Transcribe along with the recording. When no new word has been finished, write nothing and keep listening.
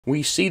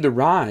We see the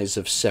rise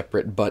of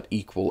separate but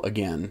equal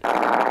again.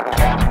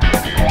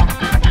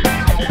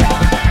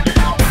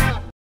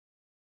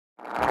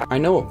 I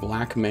know a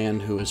black man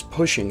who is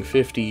pushing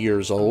 50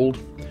 years old,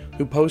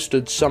 who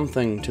posted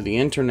something to the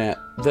internet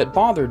that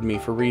bothered me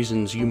for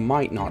reasons you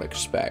might not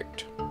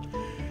expect.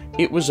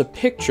 It was a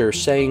picture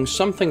saying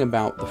something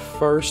about the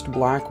first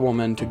black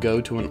woman to go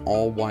to an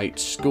all-white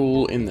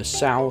school in the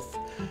South,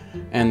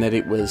 and that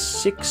it was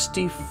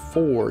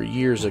 64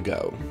 years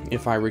ago,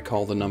 if I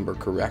recall the number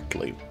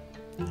correctly.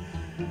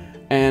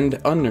 And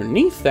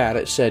underneath that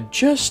it said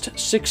just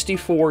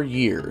 64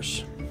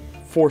 years.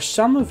 For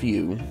some of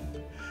you,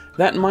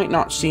 that might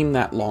not seem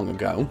that long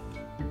ago,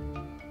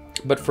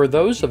 but for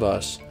those of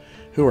us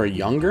who are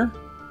younger,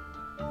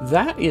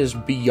 that is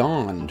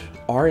beyond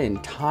our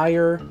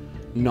entire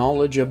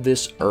knowledge of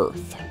this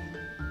earth.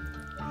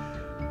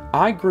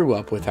 I grew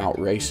up without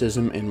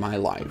racism in my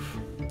life.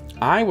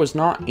 I was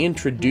not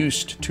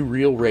introduced to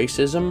real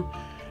racism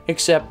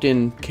except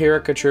in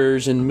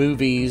caricatures and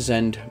movies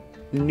and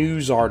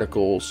news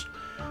articles,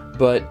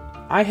 but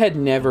I had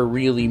never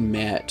really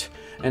met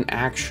an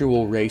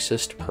actual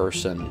racist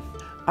person.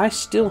 I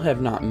still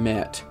have not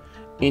met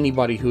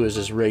anybody who is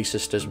as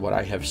racist as what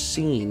I have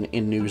seen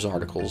in news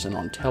articles and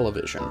on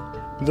television.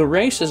 The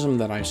racism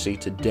that I see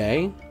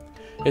today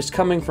is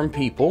coming from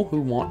people who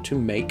want to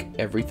make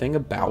everything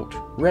about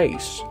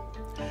race.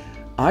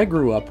 I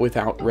grew up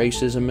without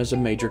racism as a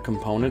major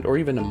component or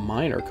even a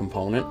minor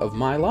component of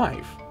my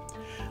life.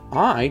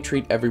 I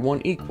treat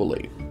everyone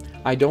equally.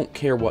 I don't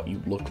care what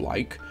you look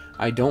like.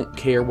 I don't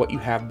care what you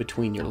have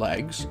between your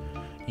legs.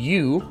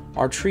 You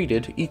are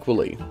treated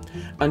equally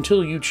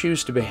until you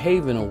choose to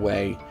behave in a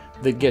way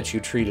that gets you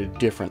treated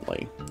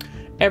differently.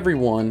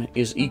 Everyone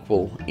is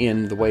equal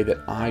in the way that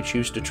I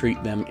choose to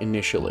treat them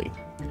initially.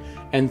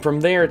 And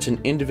from there, it's an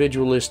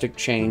individualistic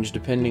change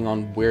depending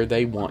on where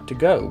they want to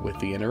go with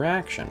the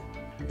interaction.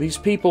 These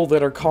people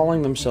that are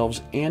calling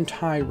themselves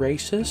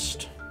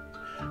anti-racist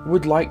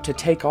would like to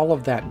take all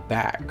of that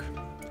back.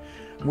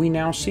 We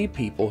now see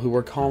people who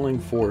are calling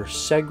for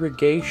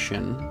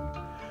segregation,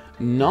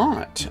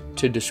 not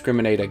to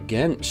discriminate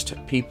against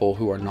people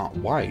who are not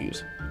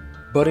white,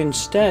 but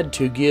instead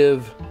to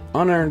give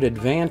unearned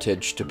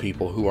advantage to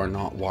people who are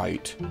not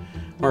white,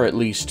 or at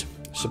least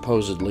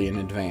supposedly an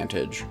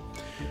advantage.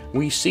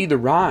 We see the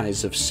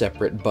rise of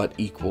separate but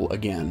equal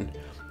again,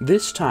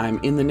 this time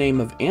in the name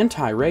of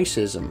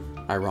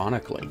anti-racism,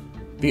 ironically.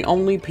 The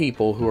only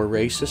people who are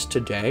racist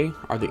today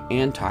are the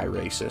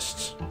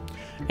anti-racists.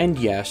 And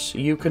yes,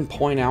 you can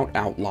point out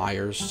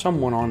outliers.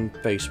 Someone on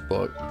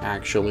Facebook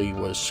actually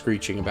was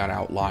screeching about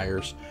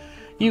outliers.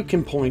 You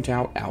can point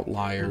out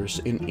outliers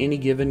in any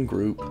given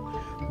group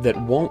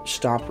that won't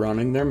stop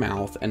running their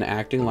mouth and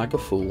acting like a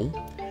fool,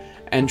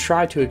 and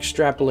try to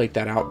extrapolate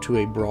that out to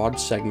a broad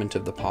segment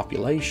of the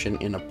population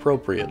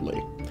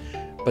inappropriately.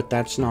 But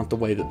that's not the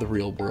way that the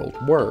real world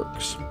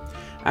works.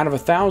 Out of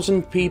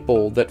 1,000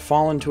 people that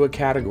fall into a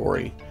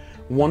category,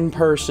 one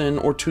person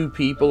or two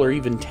people or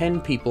even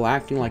 10 people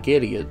acting like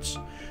idiots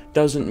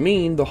doesn't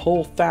mean the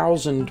whole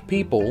 1,000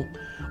 people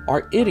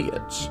are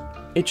idiots.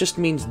 It just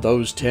means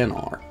those 10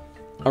 are.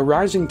 A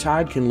rising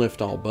tide can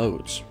lift all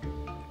boats.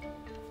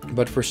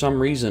 But for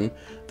some reason,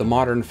 the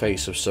modern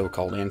face of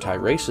so-called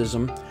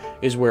anti-racism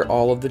is where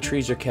all of the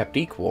trees are kept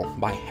equal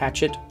by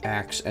hatchet,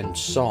 axe, and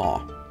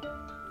saw.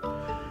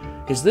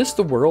 Is this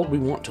the world we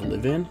want to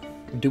live in?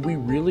 Do we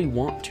really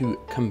want to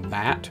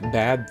combat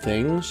bad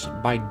things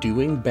by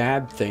doing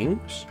bad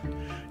things?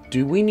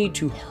 Do we need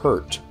to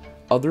hurt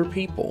other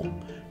people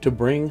to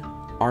bring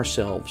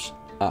ourselves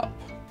up?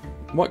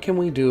 What can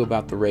we do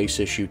about the race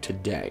issue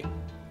today?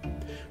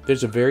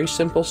 There's a very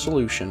simple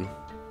solution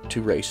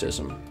to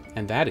racism,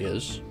 and that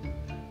is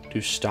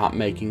to stop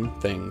making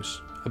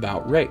things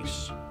about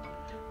race.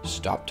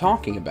 Stop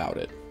talking about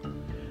it.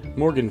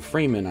 Morgan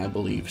Freeman, I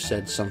believe,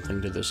 said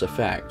something to this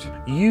effect.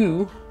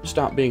 You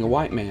stop being a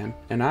white man,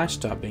 and I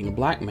stop being a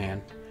black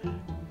man,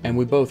 and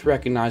we both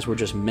recognize we're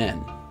just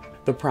men.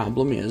 The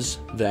problem is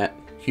that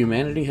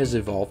humanity has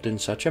evolved in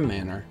such a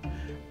manner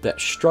that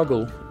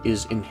struggle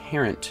is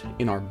inherent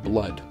in our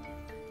blood.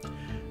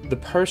 The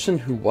person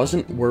who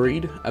wasn't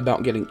worried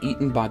about getting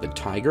eaten by the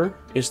tiger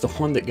is the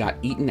one that got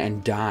eaten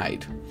and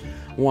died,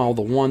 while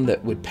the one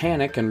that would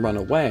panic and run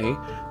away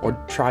or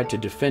try to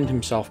defend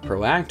himself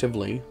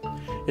proactively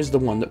is the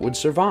one that would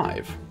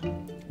survive.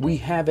 We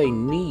have a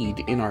need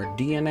in our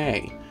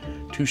DNA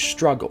to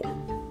struggle.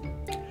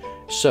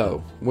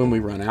 So, when we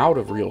run out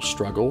of real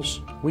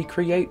struggles, we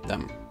create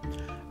them.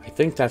 I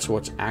think that's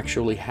what's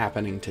actually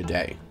happening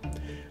today.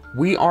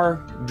 We are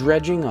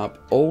dredging up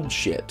old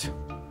shit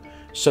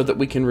so that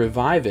we can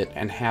revive it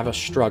and have a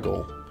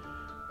struggle,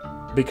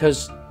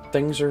 because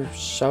things are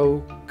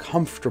so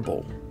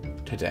comfortable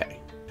today.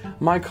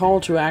 My call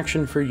to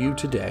action for you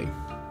today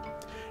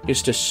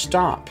is to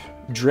stop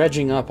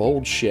dredging up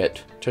old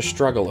shit to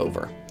struggle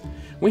over.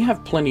 We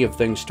have plenty of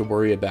things to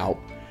worry about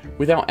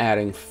without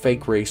adding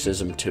fake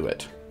racism to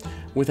it,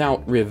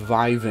 without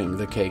reviving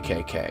the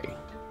KKK.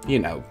 You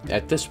know,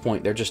 at this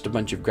point, they're just a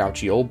bunch of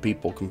grouchy old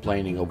people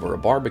complaining over a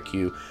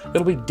barbecue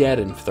that'll be dead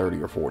in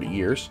 30 or 40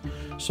 years,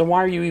 so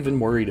why are you even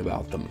worried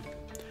about them?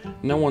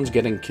 No one's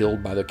getting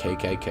killed by the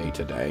KKK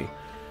today.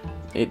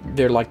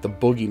 They're like the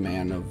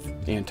boogeyman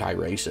of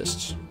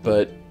anti-racists,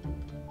 but,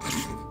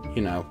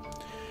 you know,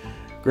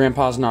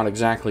 Grandpa's not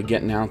exactly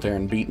getting out there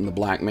and beating the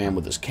black man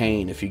with his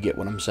cane, if you get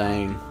what I'm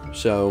saying.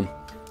 So,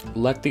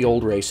 let the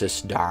old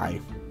racists die.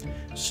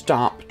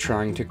 Stop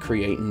trying to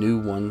create new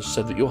ones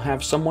so that you'll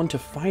have someone to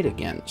fight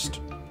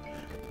against.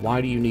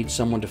 Why do you need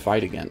someone to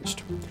fight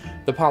against?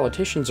 The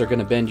politicians are going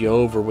to bend you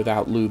over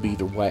without lube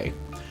either way.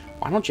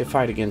 Why don't you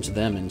fight against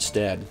them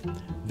instead?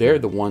 They're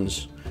the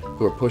ones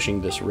who are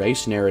pushing this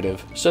race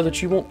narrative so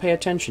that you won't pay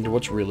attention to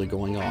what's really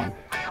going on.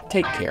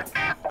 Take care.